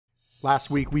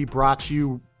Last week we brought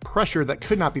you pressure that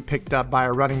could not be picked up by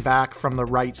a running back from the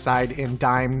right side in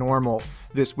dime normal.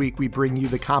 This week we bring you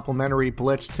the complementary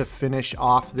blitz to finish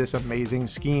off this amazing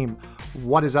scheme.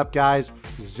 What is up, guys?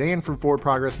 Zan from Forward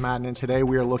Progress Madden, and today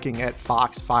we are looking at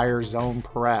Foxfire Zone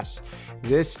Press.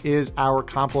 This is our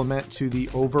complement to the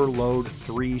Overload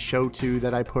 3 Show 2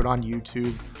 that I put on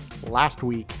YouTube last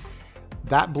week.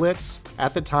 That blitz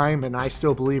at the time, and I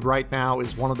still believe right now,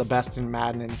 is one of the best in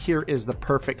Madden, and here is the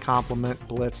perfect complement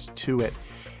blitz to it.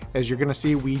 As you're going to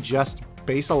see, we just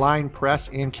base align, press,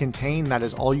 and contain. That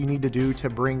is all you need to do to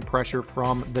bring pressure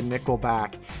from the nickel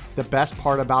back. The best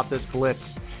part about this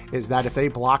blitz is that if they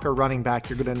block a running back,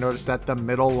 you're going to notice that the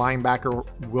middle linebacker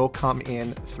will come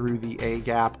in through the A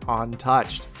gap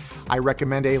untouched. I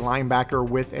recommend a linebacker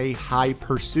with a high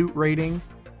pursuit rating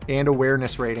and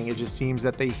awareness rating. It just seems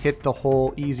that they hit the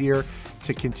hole easier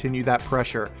to continue that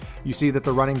pressure. You see that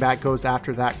the running back goes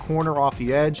after that corner off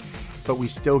the edge, but we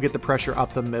still get the pressure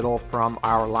up the middle from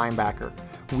our linebacker.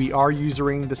 We are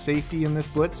using the safety in this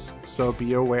blitz, so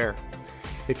be aware.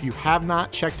 If you have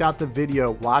not checked out the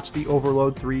video, watch the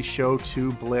Overload 3 Show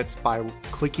 2 blitz by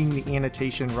clicking the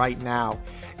annotation right now.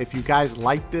 If you guys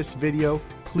like this video,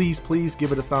 please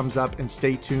give it a thumbs up and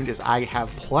stay tuned, as I have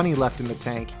plenty left in the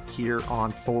tank here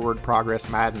on Forward Progress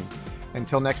Madden.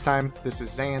 Until next time, this is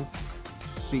Zan.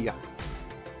 See ya.